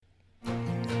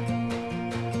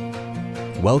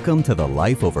Welcome to the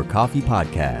Life Over Coffee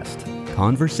podcast,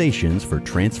 conversations for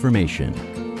transformation.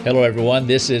 Hello, everyone.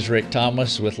 This is Rick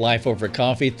Thomas with Life Over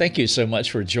Coffee. Thank you so much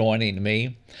for joining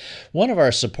me. One of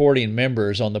our supporting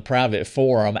members on the private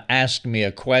forum asked me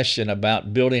a question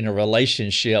about building a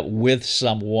relationship with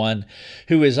someone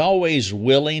who is always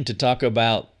willing to talk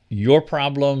about your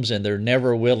problems, and they're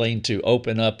never willing to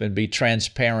open up and be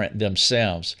transparent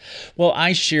themselves. Well,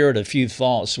 I shared a few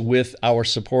thoughts with our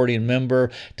supporting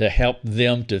member to help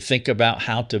them to think about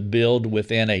how to build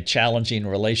within a challenging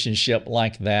relationship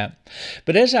like that.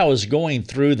 But as I was going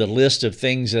through the list of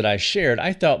things that I shared,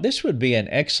 I thought this would be an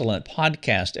excellent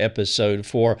podcast episode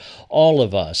for all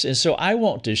of us. And so I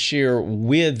want to share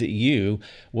with you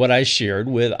what I shared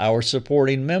with our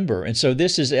supporting member. And so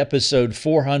this is episode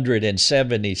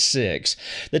 476.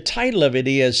 The title of it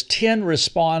is 10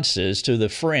 Responses to the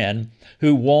Friend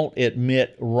Who Won't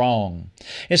Admit Wrong.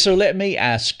 And so let me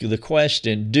ask the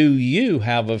question, do you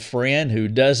have a friend who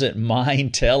doesn't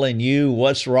mind telling you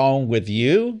what's wrong with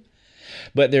you,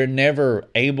 but they're never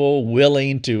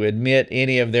willing to admit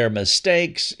any of their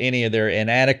mistakes, any of their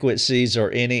inadequacies,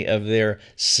 or any of their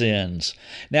sins?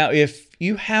 Now, if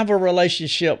you have a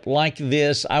relationship like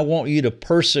this, I want you to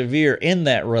persevere in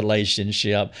that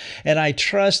relationship. And I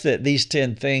trust that these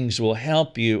 10 things will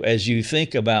help you as you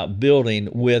think about building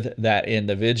with that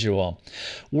individual.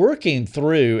 Working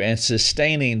through and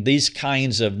sustaining these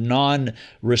kinds of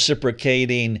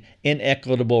non-reciprocating,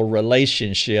 inequitable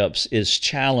relationships is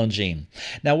challenging.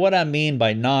 Now, what I mean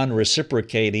by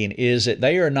non-reciprocating is that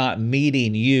they are not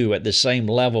meeting you at the same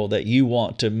level that you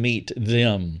want to meet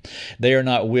them. They are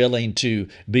not willing to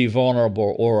be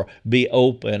vulnerable or be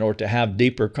open or to have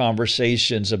deeper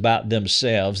conversations about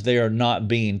themselves. They are not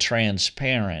being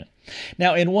transparent.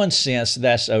 Now, in one sense,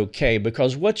 that's okay,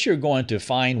 because what you're going to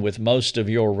find with most of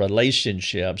your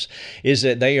relationships is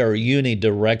that they are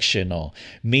unidirectional,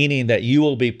 meaning that you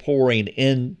will be pouring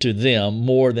into them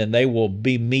more than they will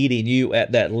be meeting you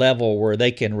at that level where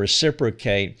they can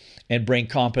reciprocate and bring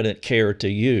competent care to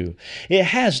you. It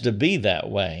has to be that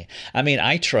way. I mean,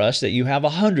 I trust that you have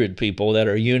 100 people that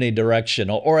are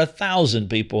unidirectional or 1,000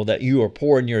 people that you are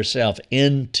pouring yourself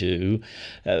into.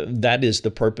 That is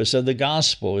the purpose of the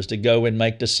gospel, is to go and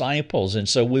make disciples. And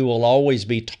so we will always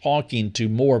be talking to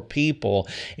more people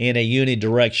in a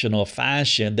unidirectional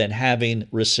fashion than having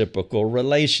reciprocal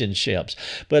relationships.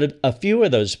 But a few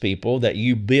of those people that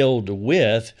you build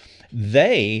with,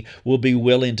 they will be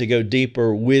willing to go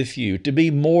deeper with you, to be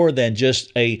more than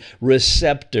just a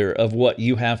receptor of what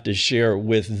you have to share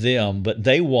with them, but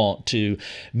they want to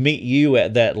meet you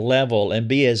at that level and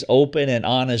be as open and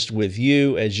honest with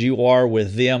you as you are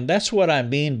with them. That's what I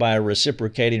mean by a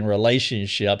reciprocating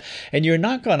relationship. And you're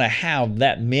not going to have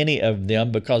that many of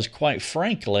them because, quite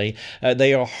frankly,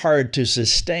 they are hard to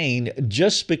sustain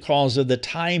just because of the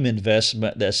time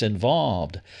investment that's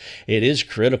involved. It is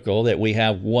critical that we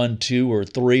have 1, 2, or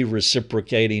 3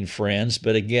 reciprocating friends,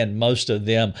 but again, most of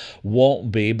them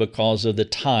won't be because of the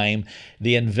time,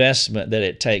 the investment that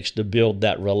it takes to build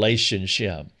that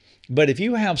relationship. But if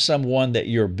you have someone that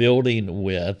you're building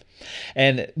with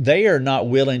and they are not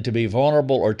willing to be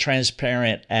vulnerable or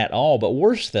transparent at all, but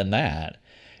worse than that,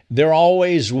 they're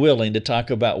always willing to talk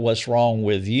about what's wrong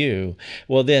with you,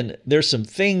 well, then there's some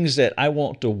things that I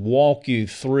want to walk you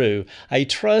through. I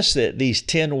trust that these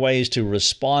 10 ways to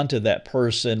respond to that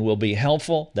person will be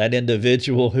helpful. That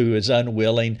individual who is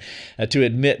unwilling to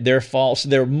admit their faults,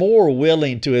 they're more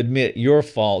willing to admit your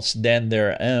faults than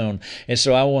their own. And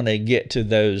so I want to get to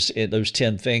those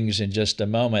 10 things in just a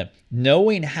moment.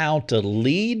 Knowing how to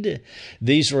lead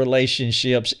these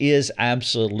relationships is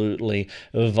absolutely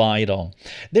vital.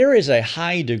 There is a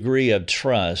high degree of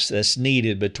trust that's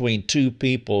needed between two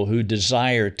people who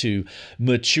desire to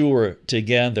mature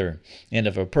together. And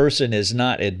if a person is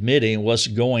not admitting what's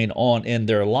going on in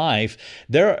their life,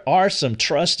 there are some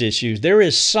trust issues. There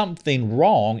is something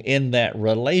wrong in that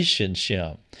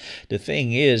relationship. The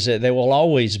thing is that there will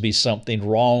always be something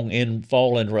wrong in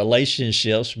fallen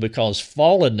relationships because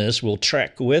fallenness will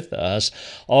track with us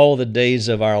all the days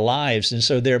of our lives. And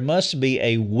so there must be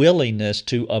a willingness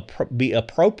to be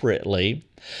appropriately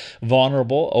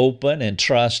vulnerable, open, and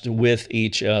trust with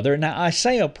each other. Now, I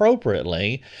say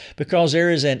appropriately because there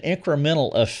is an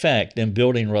incremental effect in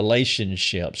building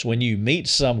relationships. When you meet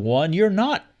someone, you're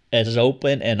not as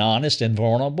open and honest and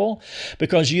vulnerable?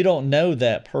 Because you don't know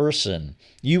that person.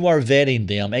 You are vetting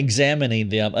them, examining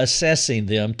them, assessing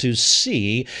them to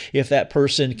see if that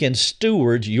person can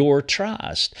steward your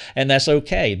trust. And that's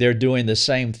okay. They're doing the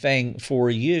same thing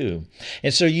for you.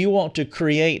 And so you want to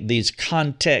create these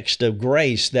contexts of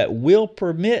grace that will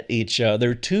permit each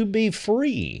other to be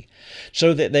free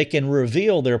so that they can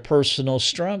reveal their personal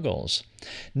struggles.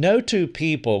 No two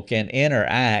people can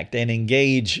interact and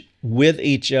engage with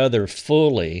each other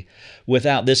fully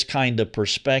without this kind of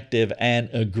perspective and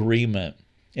agreement.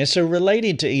 And so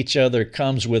relating to each other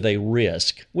comes with a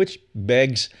risk, which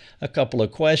begs a couple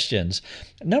of questions.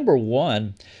 Number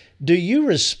one, do you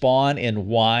respond in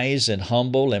wise and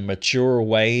humble and mature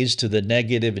ways to the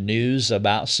negative news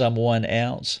about someone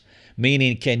else?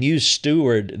 Meaning, can you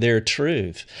steward their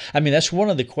truth? I mean, that's one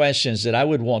of the questions that I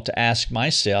would want to ask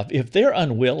myself. If they're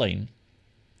unwilling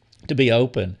to be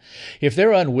open, if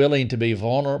they're unwilling to be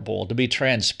vulnerable, to be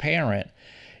transparent,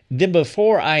 then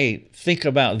before I think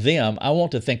about them, I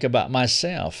want to think about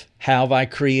myself. How have I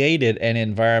created an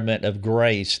environment of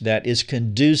grace that is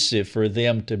conducive for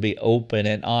them to be open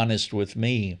and honest with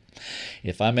me?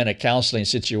 If I'm in a counseling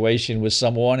situation with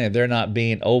someone and they're not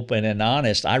being open and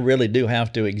honest, I really do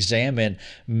have to examine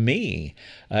me.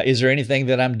 Is there anything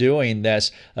that I'm doing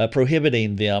that's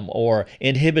prohibiting them or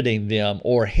inhibiting them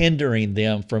or hindering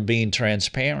them from being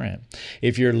transparent?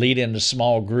 If you're leading a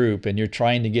small group and you're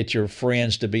trying to get your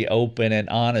friends to be open and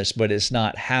honest, but it's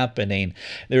not happening,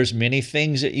 there's many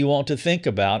things that you want to think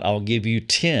about. I'll give you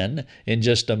 10 in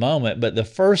just a moment, but the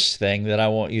first thing that I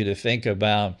want you to think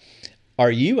about, are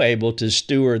you able to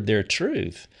steward their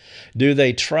truth? Do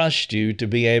they trust you to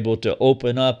be able to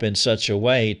open up in such a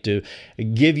way to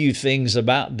give you things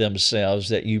about themselves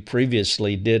that you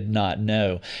previously did not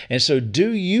know? And so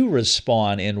do you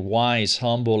respond in wise,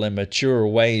 humble, and mature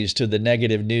ways to the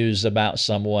negative news about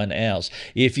someone else?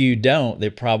 If you don't, they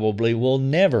probably will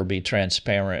never be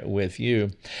transparent with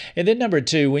you. And then number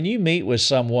two, when you meet with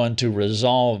someone to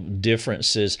resolve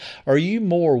differences, are you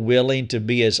more willing to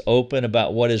be as open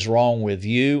about what is wrong with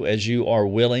you as you are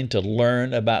willing to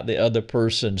learn about the other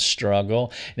person's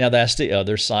struggle? Now that's the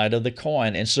other side of the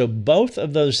coin. And so both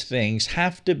of those things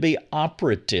have to be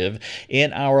operative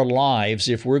in our lives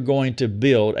if we're going to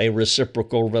build a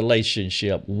reciprocal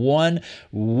relationship. One,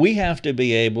 we have to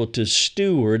be able to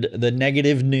steward the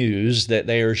negative news that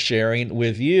they are sharing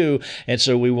with you. And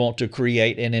so we want to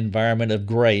create an environment of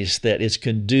grace that is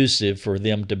conducive for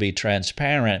them to be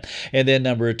transparent. And then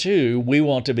number two, we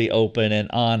want to be open and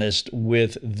honest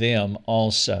with them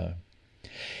also.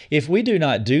 If we do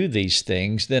not do these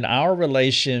things, then our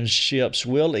relationships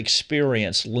will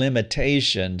experience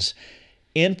limitations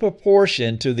in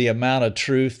proportion to the amount of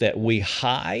truth that we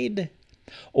hide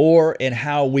or in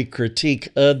how we critique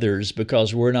others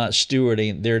because we're not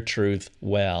stewarding their truth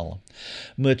well.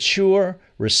 Mature,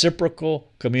 reciprocal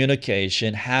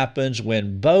communication happens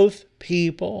when both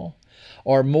people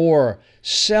are more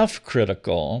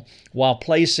self-critical while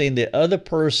placing the other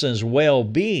person's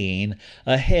well-being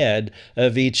ahead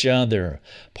of each other.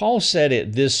 Paul said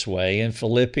it this way in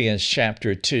Philippians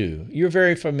chapter 2. You're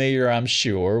very familiar, I'm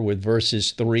sure, with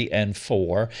verses 3 and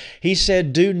 4. He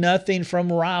said, "Do nothing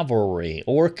from rivalry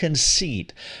or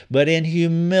conceit, but in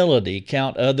humility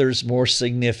count others more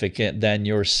significant than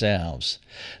yourselves.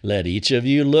 Let each of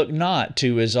you look not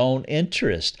to his own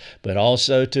interest, but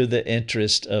also to the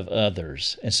interest of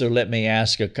others." And so let me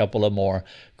ask a couple of more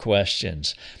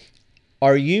questions.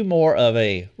 Are you more of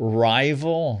a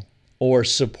rival or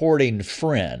supporting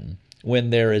friend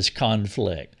when there is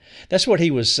conflict? That's what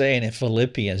he was saying in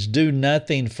Philippians. Do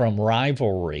nothing from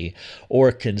rivalry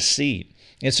or conceit.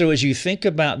 And so as you think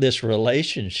about this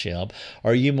relationship,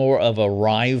 are you more of a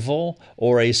rival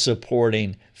or a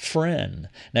supporting friend?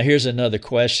 Now here's another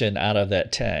question out of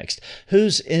that text.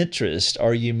 Whose interest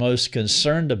are you most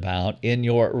concerned about in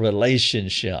your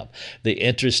relationship? The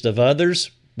interest of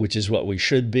others, which is what we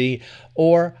should be,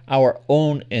 or our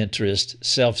own interest,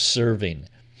 self-serving?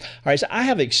 All right, so I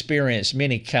have experienced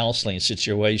many counseling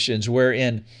situations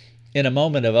wherein in a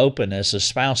moment of openness, a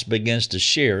spouse begins to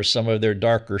share some of their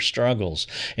darker struggles.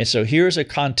 And so here's a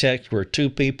context where two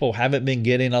people haven't been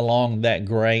getting along that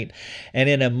great. And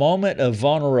in a moment of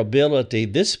vulnerability,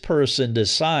 this person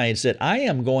decides that I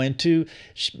am going to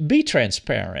be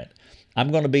transparent.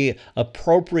 I'm going to be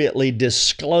appropriately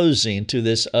disclosing to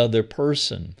this other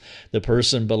person. The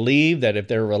person believed that if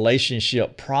their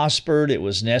relationship prospered, it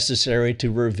was necessary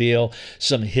to reveal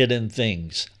some hidden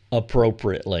things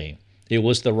appropriately. It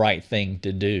was the right thing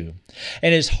to do.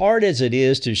 And as hard as it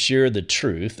is to share the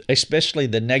truth, especially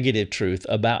the negative truth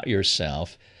about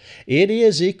yourself, it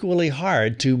is equally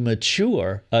hard to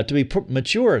be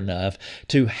mature enough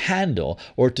to handle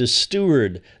or to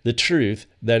steward the truth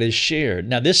that is shared.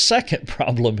 Now, this second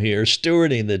problem here,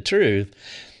 stewarding the truth,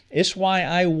 it's why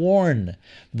I warn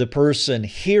the person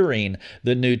hearing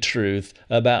the new truth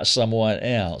about someone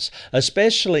else,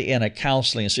 especially in a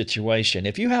counseling situation.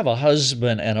 If you have a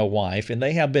husband and a wife and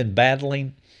they have been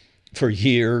battling for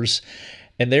years,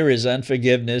 and there is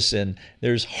unforgiveness and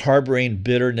there's harboring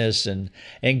bitterness, and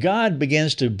God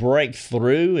begins to break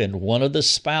through in one of the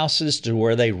spouses to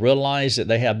where they realize that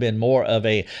they have been more of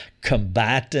a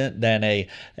combatant than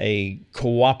a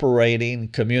cooperating,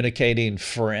 communicating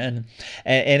friend.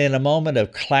 And in a moment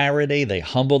of clarity, they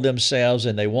humble themselves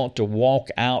and they want to walk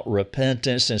out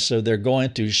repentance. And so they're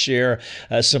going to share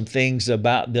some things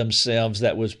about themselves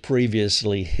that was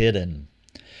previously hidden.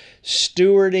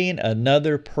 Stewarding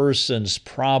another person's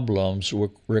problems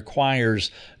requires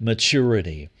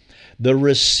maturity. The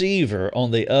receiver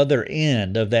on the other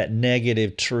end of that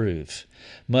negative truth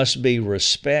must be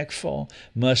respectful,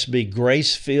 must be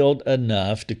grace-filled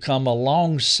enough to come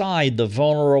alongside the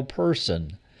vulnerable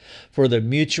person for the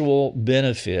mutual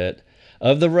benefit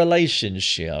of the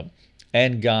relationship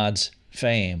and God's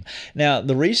fame. Now,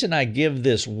 the reason I give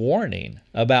this warning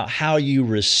about how you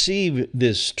receive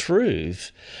this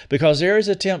truth, because there is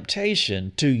a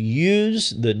temptation to use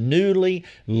the newly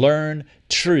learned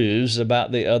truths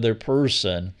about the other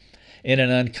person in an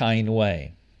unkind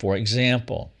way. For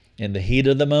example, in the heat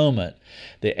of the moment,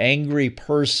 the angry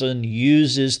person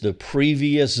uses the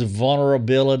previous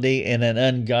vulnerability in an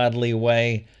ungodly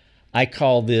way. I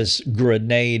call this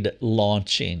grenade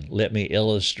launching. Let me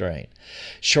illustrate.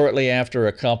 Shortly after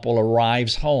a couple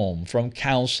arrives home from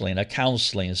a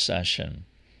counseling session,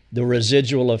 the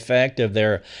residual effect of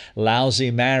their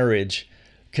lousy marriage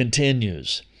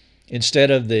continues. Instead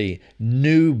of the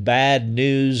new bad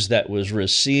news that was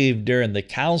received during the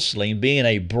counseling being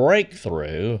a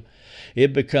breakthrough,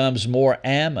 it becomes more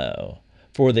ammo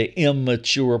for the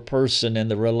immature person in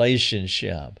the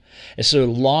relationship. And so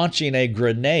launching a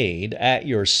grenade at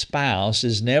your spouse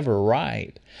is never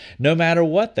right, no matter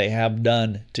what they have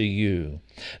done to you.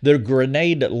 The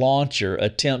grenade launcher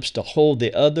attempts to hold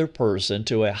the other person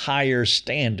to a higher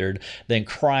standard than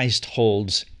Christ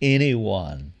holds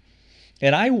anyone.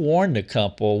 And I warn the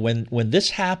couple when this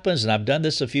happens, and I've done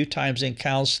this a few times in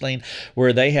counseling,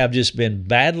 where they have just been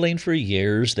battling for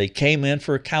years. They came in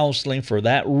for counseling for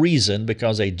that reason,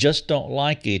 because they just don't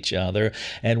like each other.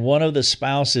 And one of the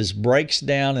spouses breaks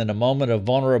down in a moment of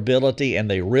vulnerability and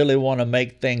they really want to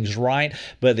make things right,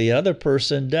 but the other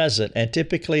person doesn't. And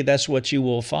typically that's what you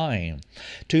will find.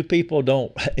 Two people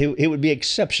don't, it would be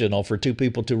exceptional for two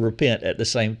people to repent at the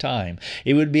same time.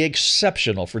 It would be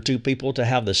exceptional for two people to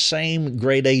have the same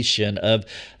gradation of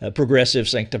progressive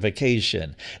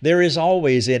sanctification. There is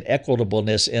always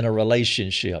inequitableness in a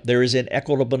relationship. There is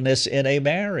inequitableness in a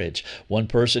marriage. One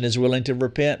person is willing to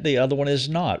repent, the other one is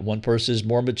not. One person is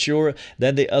more mature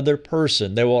than the other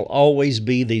person. There will always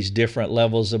be these different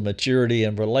levels of maturity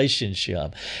in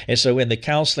relationship. And so in the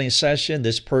counseling session,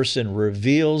 this person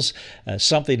reveals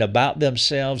something about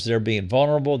themselves. They're being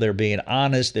vulnerable, they're being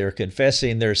honest, they're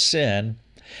confessing their sin.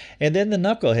 And then the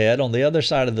knucklehead on the other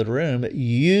side of the room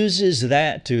uses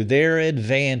that to their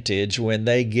advantage when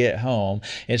they get home.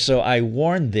 And so I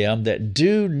warn them that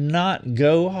do not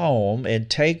go home and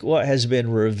take what has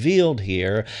been revealed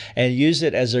here and use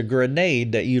it as a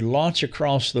grenade that you launch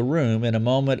across the room in a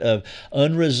moment of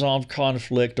unresolved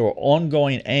conflict or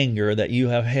ongoing anger that you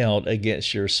have held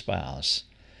against your spouse.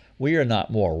 We are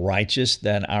not more righteous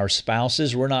than our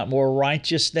spouses. We're not more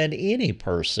righteous than any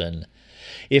person.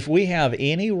 If we have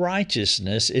any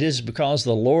righteousness, it is because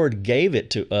the Lord gave it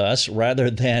to us rather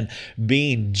than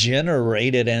being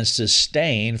generated and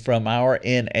sustained from our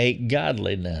innate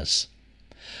godliness.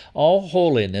 All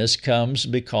holiness comes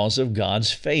because of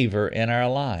God's favor in our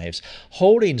lives.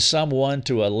 Holding someone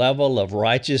to a level of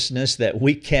righteousness that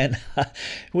we can't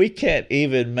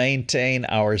even maintain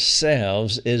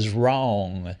ourselves is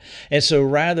wrong. And so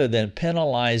rather than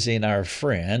penalizing our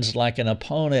friends like an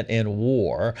opponent in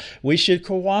war, we should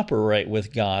cooperate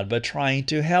with God by trying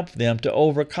to help them to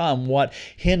overcome what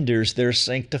hinders their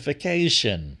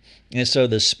sanctification. And so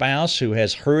the spouse who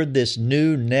has heard this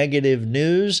new negative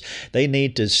news, they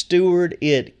need to steward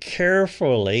it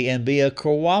carefully and be a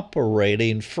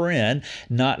cooperating friend,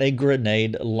 not a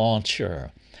grenade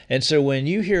launcher. And so when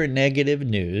you hear negative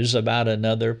news about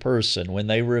another person, when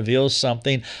they reveal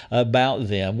something about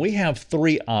them, we have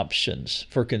three options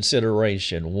for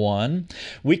consideration. One,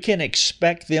 we can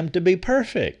expect them to be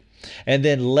perfect. and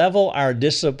then level our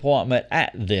disappointment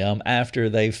at them after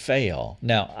they fail.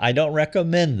 Now, I don't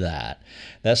recommend that.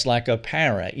 That's like a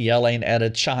parent yelling at a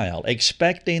child,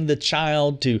 expecting the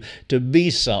child to be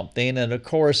something. And of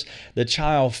course, the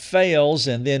child fails,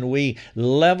 and then we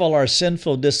level our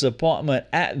sinful disappointment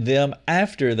at them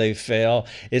after they fail.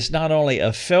 It's not only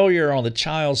a failure on the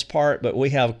child's part, but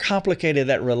we have complicated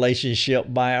that relationship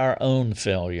by our own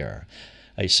failure.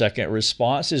 A second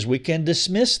response is we can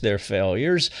dismiss their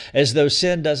failures as though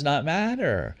sin does not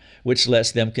matter, which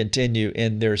lets them continue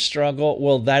in their struggle.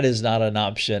 Well, that is not an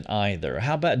option either.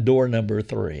 How about door number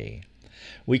 3?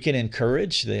 We can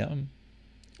encourage them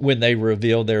when they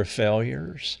reveal their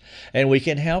failures, and we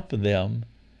can help them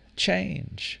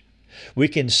change. We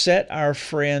can set our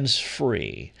friends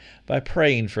free by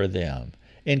praying for them,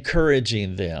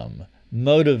 encouraging them,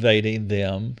 motivating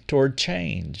them toward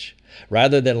change.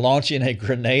 Rather than launching a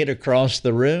grenade across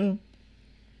the room,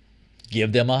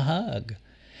 give them a hug.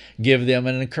 Give them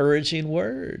an encouraging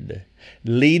word.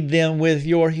 Lead them with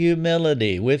your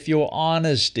humility, with your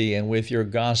honesty, and with your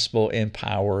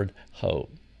gospel-empowered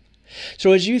hope.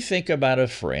 So as you think about a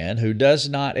friend who does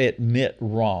not admit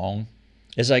wrong,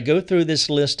 as I go through this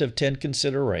list of 10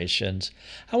 considerations,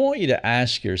 I want you to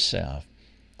ask yourself,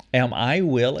 am I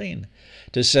willing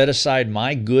to set aside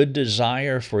my good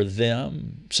desire for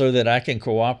them so that I can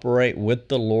cooperate with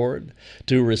the Lord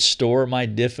to restore my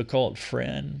difficult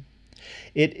friend?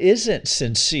 It isn't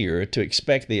sincere to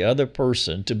expect the other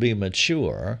person to be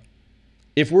mature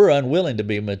if we're unwilling to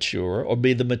be mature or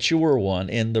be the mature one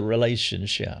in the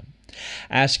relationship.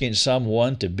 Asking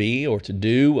someone to be or to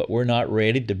do what we're not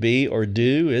ready to be or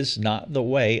do is not the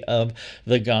way of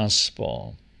the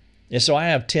gospel. And so I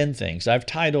have 10 things. I've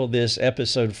titled this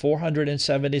episode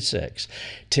 476,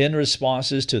 10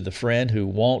 responses to the friend who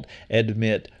won't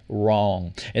admit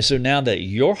wrong. And so now that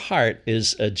your heart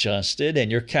is adjusted and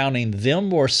you're counting them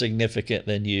more significant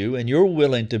than you, and you're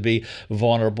willing to be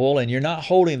vulnerable, and you're not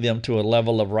holding them to a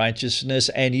level of righteousness,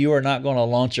 and you are not going to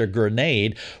launch a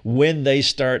grenade when they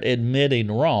start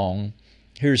admitting wrong,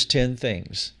 here's 10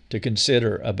 things to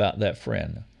consider about that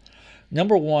friend.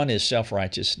 Number 1 is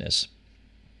self-righteousness.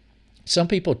 Some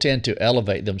people tend to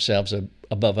elevate themselves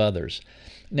above others.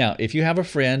 Now, if you have a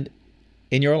friend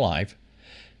in your life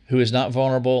who is not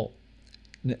vulnerable,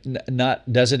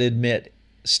 doesn't admit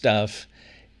stuff,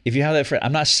 if you have that friend,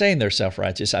 I'm not saying they're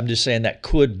self-righteous. I'm just saying that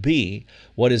could be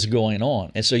what is going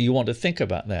on. And so you want to think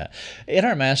about that. In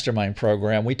our mastermind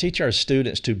program, we teach our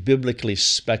students to biblically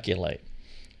speculate.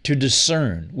 To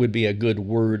discern would be a good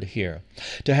word here.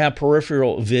 To have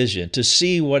peripheral vision, to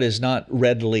see what is not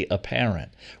readily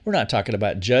apparent. We're not talking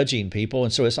about judging people,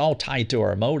 and so it's all tied to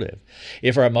our motive.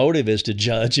 If our motive is to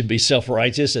judge and be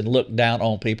self-righteous and look down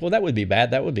on people, that would be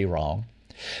bad, that would be wrong.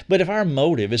 But if our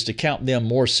motive is to count them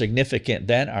more significant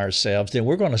than ourselves, then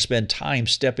we're going to spend time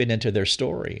stepping into their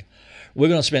story. We're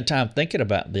going to spend time thinking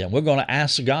about them. We're going to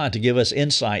ask God to give us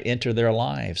insight into their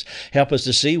lives. Help us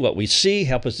to see what we see.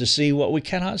 Help us to see what we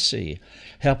cannot see.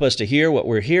 Help us to hear what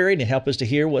we're hearing, and help us to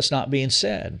hear what's not being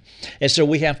said. And so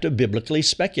we have to biblically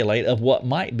speculate of what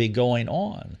might be going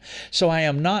on. So I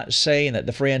am not saying that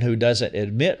the friend who doesn't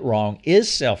admit wrong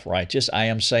is self-righteous. I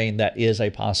am saying that is a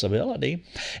possibility.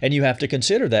 And you have to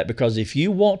consider that, because if you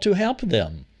want to help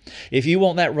them, if you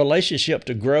want that relationship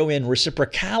to grow in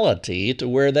reciprocality to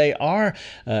where they are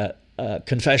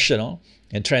confessional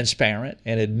and transparent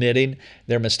and admitting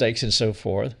their mistakes and so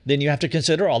forth, then you have to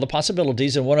consider all the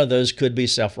possibilities, and one of those could be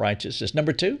self-righteousness.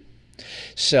 Number 2,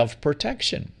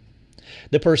 self-protection.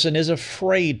 The person is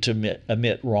afraid to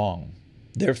admit wrong.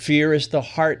 Their fear is the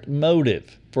heart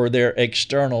motive for their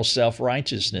external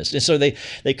self-righteousness. And so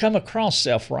they come across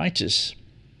self-righteous,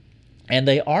 and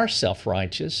they are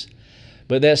self-righteous,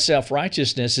 but that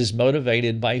self-righteousness is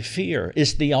motivated by fear.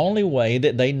 It's the only way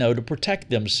that they know to protect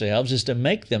themselves, is to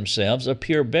make themselves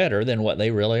appear better than what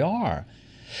they really are.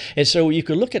 And so you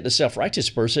could look at the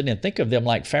self-righteous person and think of them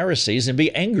like Pharisees and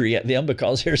be angry at them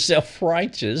because they're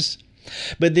self-righteous.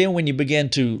 But then when you begin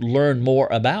to learn more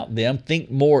about them, think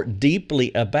more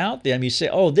deeply about them, you say,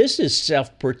 oh, this is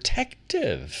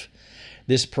self-protective.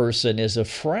 This person is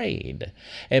afraid.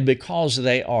 And because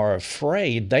they are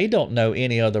afraid, they don't know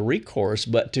any other recourse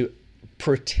but to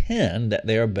pretend that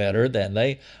they are better than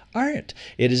they aren't.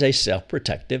 It is a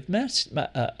self-protective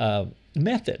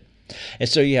method. And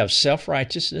so you have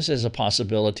self-righteousness as a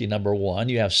possibility, number 1.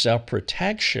 You have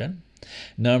self-protection,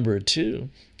 number 2.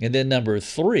 And then number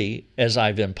 3, as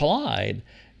I've implied,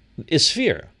 is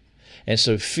fear. And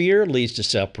so fear leads to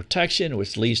self-protection,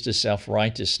 which leads to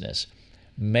self-righteousness.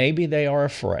 Maybe they are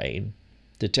afraid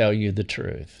to tell you the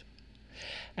truth.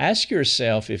 Ask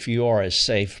yourself if you are a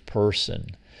safe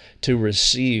person to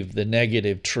receive the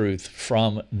negative truth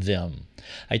from them.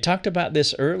 I talked about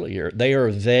this earlier. They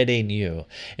are vetting you.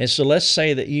 And so let's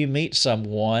say that you meet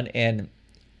someone and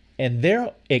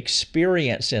their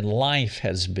experience in life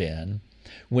has been,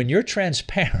 when you're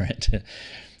transparent,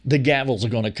 the gavels are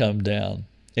going to come down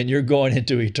and you're going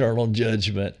into eternal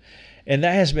judgment. And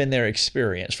that has been their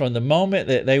experience. From the moment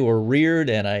that they were reared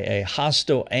in a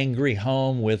hostile, angry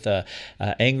home with an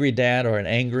angry dad or an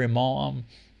angry mom,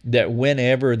 that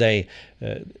whenever they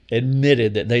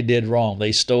admitted that they did wrong,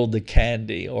 they stole the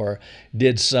candy or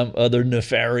did some other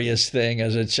nefarious thing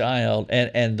as a child,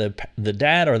 and the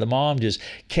dad or the mom just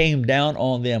came down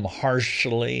on them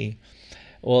harshly,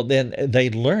 well, then they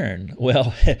learn,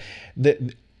 well,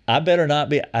 I'd better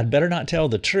not tell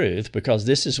the truth, because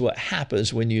this is what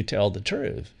happens when you tell the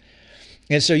truth.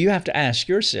 And so you have to ask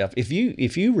yourself, if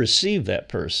you receive that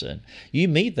person, you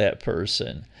meet that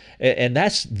person, and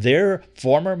that's their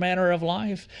former manner of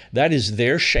life, that is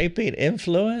their shaping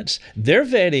influence, they're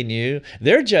vetting you,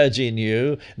 they're judging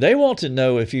you, they want to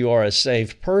know if you are a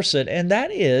saved person, and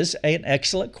that is an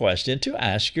excellent question to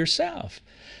ask yourself.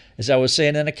 As I was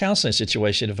saying in a counseling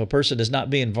situation, if a person is not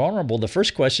being vulnerable, the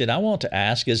first question I want to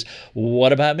ask is,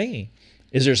 what about me?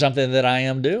 Is there something that I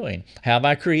am doing? Have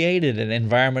I created an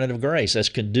environment of grace that's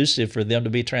conducive for them to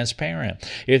be transparent?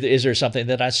 Is there something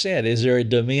that I said? Is there a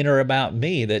demeanor about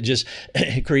me that just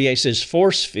creates this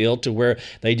force field to where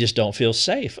they just don't feel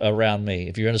safe around me?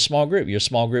 If you're in a small group, you're a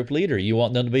small group leader, you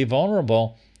want them to be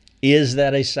vulnerable. Is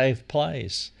that a safe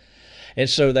place? And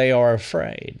so they are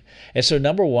afraid. And so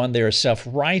number one, they're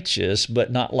self-righteous, but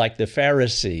not like the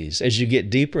Pharisees. As you get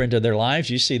deeper into their lives,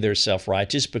 you see they're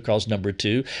self-righteous because number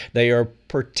two, they are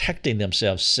protecting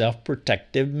themselves,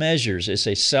 self-protective measures. It's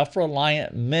a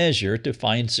self-reliant measure to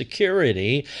find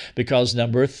security because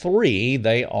number three,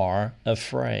 they are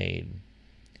afraid.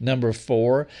 Number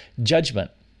four,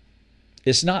 judgment.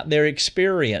 It's not their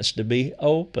experience to be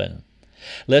open.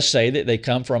 Let's say that they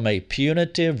come from a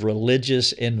punitive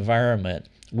religious environment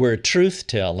where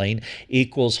truth-telling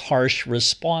equals harsh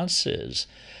responses.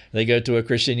 They go to a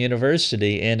Christian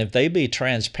university, and if they be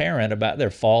transparent about their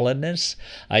fallenness,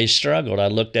 I struggled, I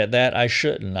looked at that, I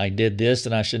shouldn't, I did this,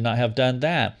 and I should not have done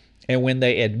that. And when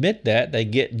they admit that, they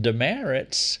get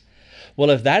demerits.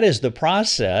 Well, if that is the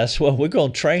process, well, we're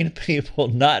going to train people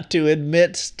not to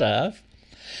admit stuff.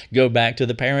 Go back to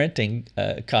the parenting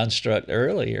construct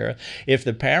earlier. If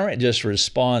the parent just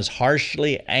responds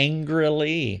harshly,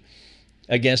 angrily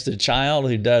against a child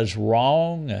who does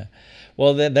wrong,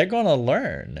 well, then they're going to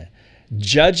learn.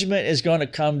 Judgment is going to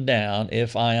come down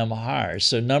if I am harsh.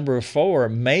 So number four,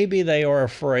 maybe they are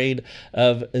afraid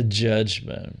of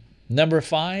judgment. Number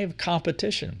five,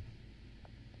 competition.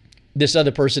 This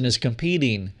other person is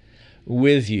competing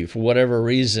with you for whatever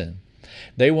reason.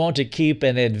 They want to keep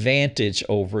an advantage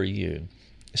over you.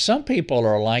 Some people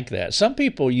are like that. Some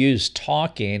people use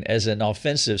talking as an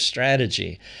offensive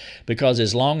strategy because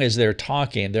as long as they're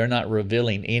talking, they're not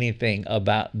revealing anything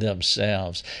about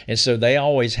themselves. And so they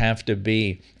always have to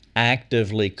be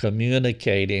actively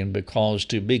communicating, because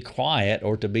to be quiet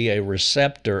or to be a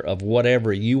receptor of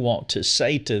whatever you want to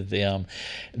say to them,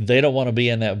 they don't want to be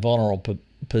in that vulnerable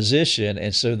position,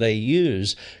 and so they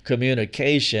use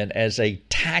communication as a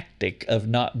tactic of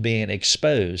not being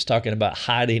exposed, talking about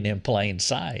hiding in plain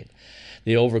sight.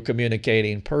 The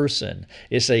over-communicating person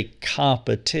is a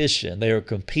competition. They are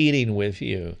competing with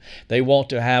you. They want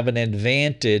to have an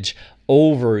advantage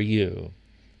over you.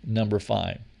 Number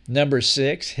five. Number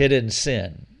six, hidden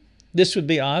sin. This would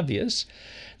be obvious.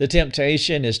 The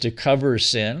temptation is to cover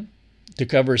sin. To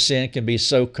cover sin can be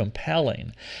so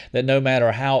compelling that no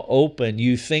matter how open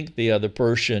you think the other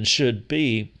person should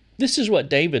be, this is what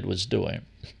David was doing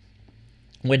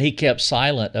when he kept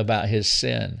silent about his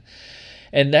sin.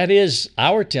 And that is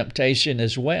our temptation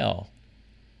as well.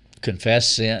 Confess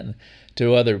sin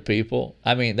to other people.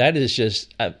 I mean, that is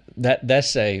just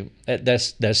that's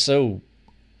so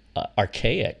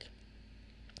archaic.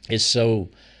 It's so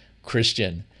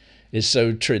Christian. It's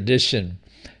so tradition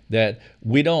that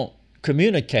we don't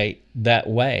communicate that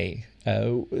way.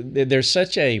 There's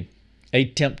such a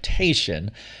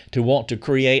temptation to want to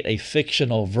create a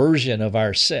fictional version of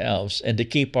ourselves and to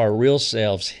keep our real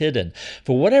selves hidden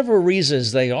for whatever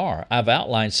reasons they are. I've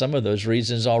outlined some of those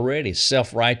reasons already.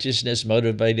 Self-righteousness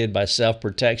motivated by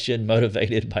self-protection,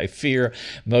 motivated by fear,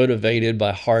 motivated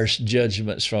by harsh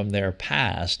judgments from their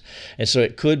past. And so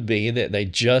it could be that they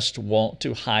just want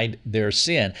to hide their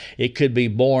sin. It could be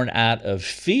born out of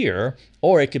fear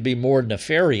Or it could be more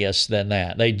nefarious than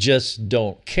that. They just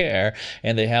don't care,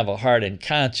 and they have a heart and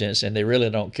conscience, and they really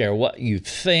don't care what you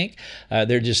think.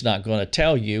 They're just not going to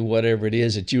tell you whatever it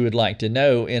is that you would like to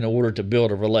know in order to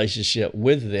build a relationship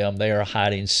with them. They are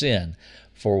hiding sin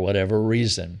for whatever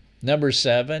reason. Number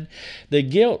 7, the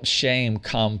guilt-shame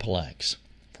complex.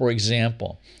 For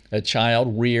example, a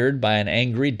child reared by an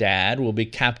angry dad will be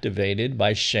captivated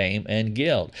by shame and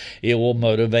guilt. It will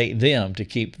motivate them to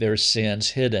keep their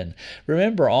sins hidden.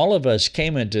 Remember, all of us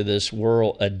came into this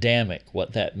world Adamic.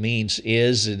 What that means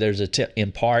is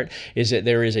in part is that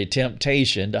there is a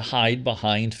temptation to hide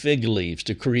behind fig leaves,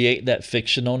 to create that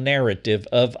fictional narrative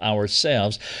of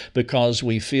ourselves because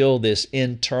we feel this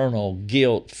internal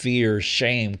guilt, fear,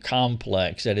 shame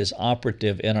complex that is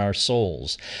operative in our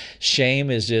souls. Shame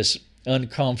is this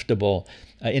uncomfortable,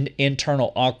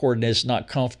 internal awkwardness, not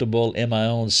comfortable in my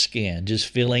own skin, just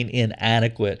feeling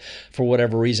inadequate for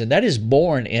whatever reason. That is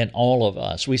born in all of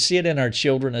us. We see it in our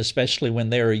children, especially when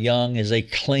they are young, as they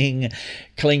cling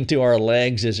to our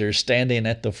legs as they're standing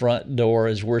at the front door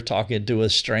as we're talking to a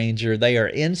stranger. They are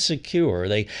insecure.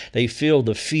 They feel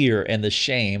the fear and the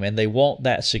shame, and they want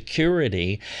that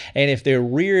security. And if they're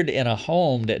reared in a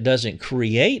home that doesn't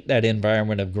create that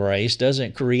environment of grace,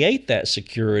 doesn't create that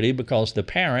security, because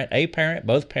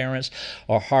both parents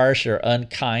are harsh or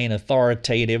unkind,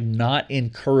 authoritative, not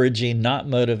encouraging, not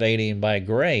motivating by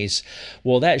grace,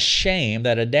 well, that shame,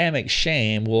 that Adamic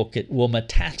shame will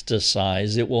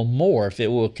metastasize. It will morph.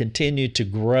 It will continue to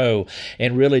grow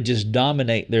and really just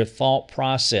dominate their thought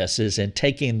processes and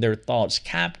taking their thoughts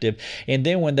captive. And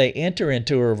then when they enter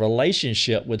into a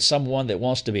relationship with someone that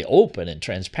wants to be open and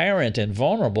transparent and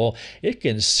vulnerable, it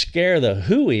can scare the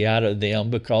hooey out of them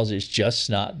because it's just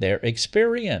not their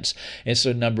experience. And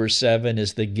so number 7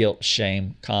 is the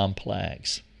guilt-shame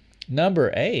complex.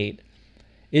 Number 8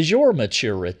 is your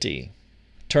maturity.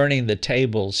 Turning the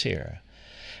tables here.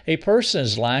 A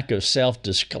person's lack of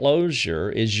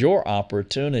self-disclosure is your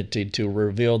opportunity to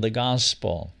reveal the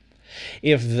gospel.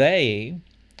 If they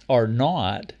are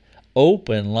not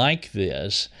open like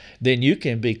this, then you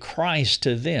can be Christ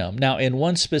to them. Now, in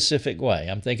one specific way,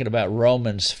 I'm thinking about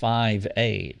Romans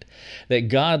 5:8, that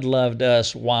God loved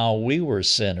us while we were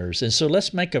sinners. And so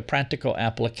let's make a practical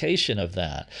application of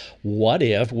that. What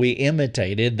if we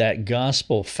imitated that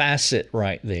gospel facet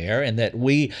right there, and that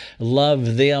we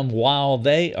love them while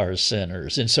they are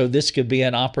sinners? And so this could be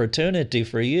an opportunity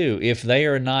for you if they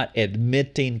are not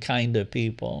admitting kind of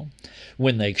people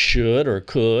when they should or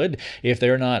could, if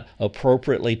they're not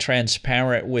appropriately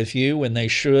transparent with you when they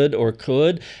should or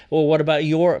could. Well, what about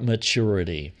your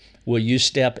maturity? Will you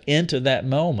step into that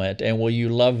moment, and will you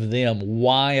love them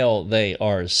while they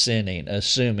are sinning,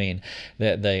 assuming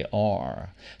that they are?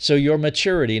 So your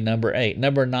maturity, number 8.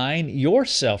 Number 9, your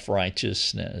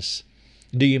self-righteousness.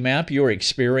 Do you map your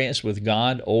experience with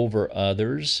God over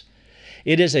others?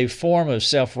 It is a form of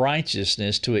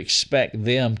self-righteousness to expect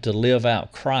them to live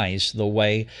out Christ the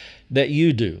way that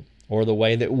you do, or the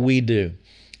way that we do.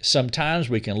 Sometimes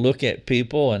we can look at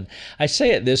people, and I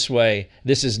say it this way,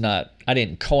 I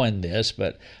didn't coin this,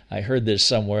 but I heard this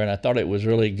somewhere and I thought it was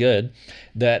really good,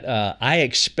 that I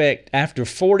expect after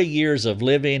 40 years of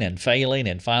living and failing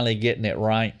and finally getting it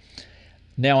right,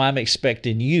 now I'm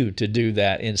expecting you to do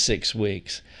that in 6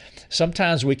 weeks.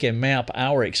 Sometimes we can map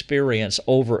our experience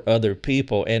over other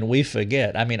people and we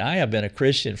forget. I mean, I have been a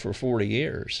Christian for 40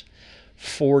 years.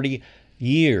 40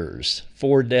 years,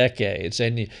 4 decades.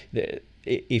 And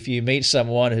if you meet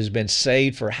someone who's been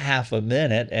saved for half a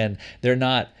minute and they're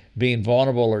not being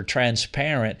vulnerable or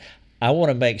transparent, I want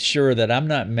to make sure that I'm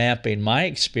not mapping my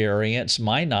experience,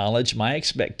 my knowledge, my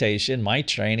expectation, my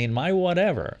training, my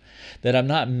whatever, that I'm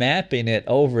not mapping it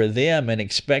over them and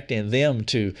expecting them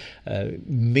to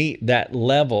meet that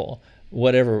level,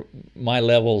 whatever my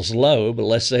level's low, but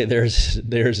let's say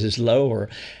theirs is lower,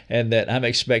 and that I'm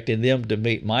expecting them to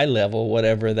meet my level,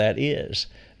 whatever that is.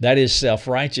 That is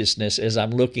self-righteousness, as I'm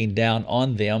looking down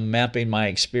on them, mapping my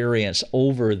experience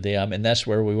over them, and that's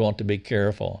where we want to be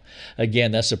careful.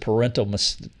 Again, that's a parental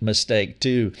mistake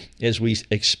too, as we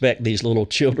expect these little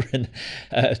children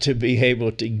to be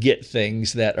able to get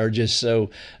things that are just so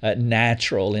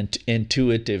natural and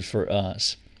intuitive for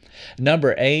us.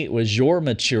 Number 8 was your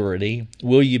maturity.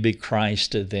 Will you be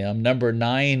Christ to them? Number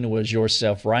 9 was your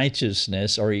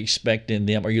self-righteousness. Are you expecting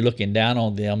them? Are you looking down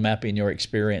on them, mapping your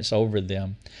experience over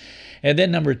them? And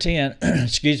then number 10,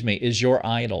 is your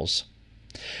idols.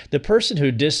 The person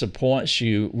who disappoints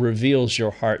you reveals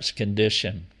your heart's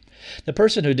condition. The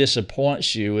person who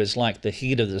disappoints you is like the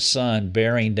heat of the sun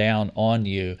bearing down on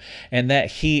you, and that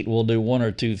heat will do one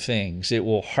or two things. It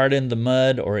will harden the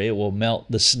mud or it will melt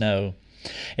the snow.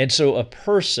 And so a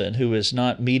person who is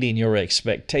not meeting your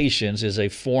expectations is a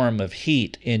form of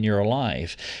heat in your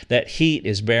life. That heat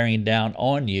is bearing down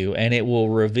on you, and it will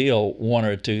reveal one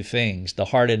or two things. The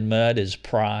hardened mud is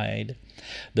pride.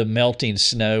 The melting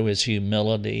snow is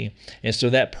humility. And so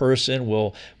that person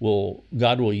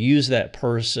God will use that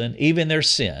person, even their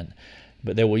sin,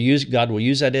 but God will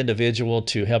use that individual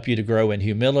to help you to grow in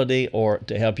humility or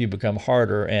to help you become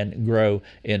harder and grow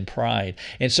in pride.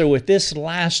 And so with this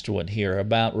last one here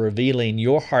about revealing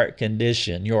your heart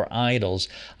condition, your idols,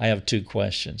 I have two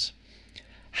questions.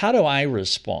 How do I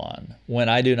respond when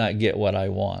I do not get what I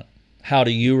want? How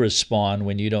do you respond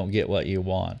when you don't get what you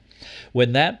want?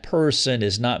 When that person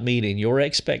is not meeting your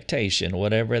expectation,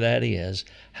 whatever that is,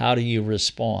 how do you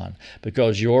respond?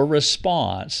 Because your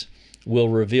response will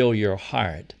reveal your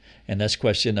heart. And that's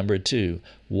question number 2.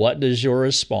 What does your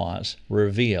response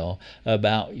reveal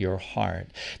about your heart?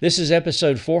 This is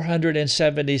episode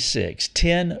 476,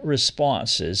 10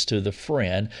 responses to the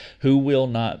friend who will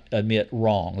not admit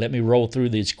wrong. Let me roll through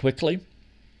these quickly.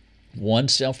 1,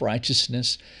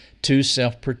 self-righteousness. 2,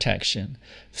 self-protection.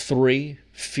 3,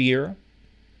 fear.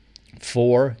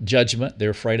 4, judgment.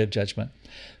 They're afraid of judgment.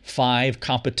 5,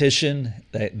 competition.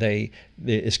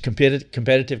 It's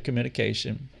competitive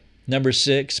communication. Number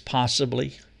 6,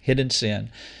 possibly hidden sin.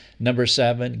 Number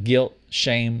 7, guilt,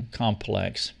 shame,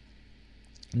 complex.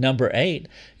 Number 8,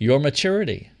 your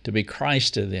maturity to be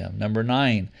Christ to them. Number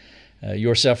 9,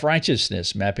 your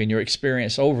self-righteousness, mapping your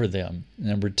experience over them.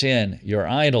 Number 10, your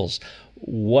idols,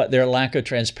 what their lack of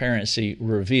transparency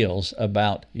reveals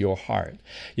about your heart.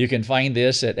 You can find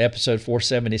this at episode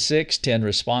 476, 10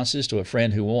 responses to a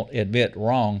friend who won't admit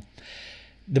wrong.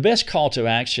 The best call to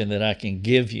action that I can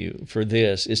give you for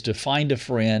this is to find a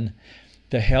friend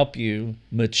to help you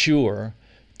mature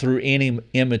through any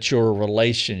immature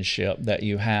relationship that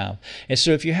you have. And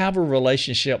so if you have a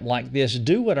relationship like this,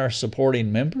 do what our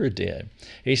supporting member did.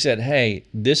 He said, hey,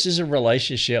 this is a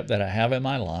relationship that I have in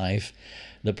my life.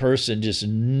 The person just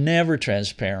never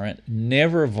transparent,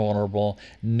 never vulnerable,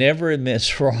 never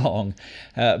admits wrong,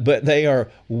 but they are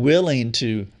willing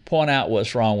to point out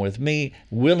what's wrong with me,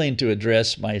 willing to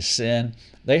address my sin.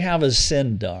 They have a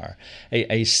sindar.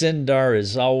 A sindar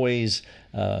is always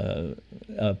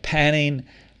panning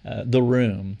the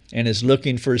room and is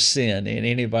looking for sin in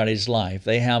anybody's life.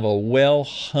 They have a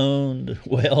well-honed,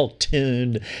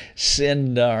 well-tuned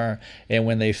sindar, and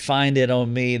when they find it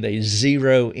on me, they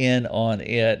zero in on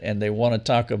it and they want to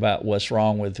talk about what's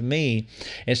wrong with me.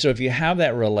 And so if you have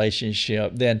that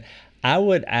relationship, then I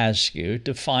would ask you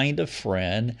to find a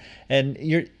friend, and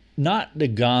you're not to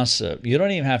gossip. You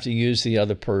don't even have to use the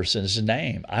other person's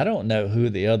name. I don't know who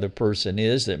the other person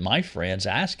is that my friend's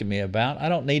asking me about. I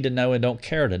don't need to know and don't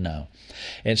care to know.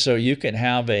 And so you can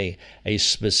have a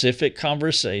specific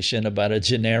conversation about a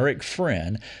generic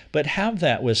friend, but have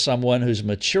that with someone who's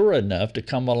mature enough to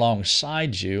come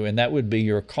alongside you, and that would be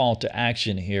your call to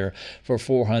action here for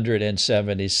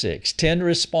 476. 10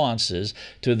 responses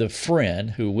to the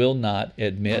friend who will not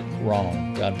admit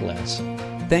wrong. God bless.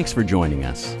 Thanks for joining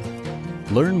us.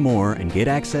 Learn more and get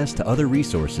access to other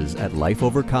resources at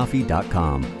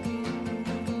lifeovercoffee.com.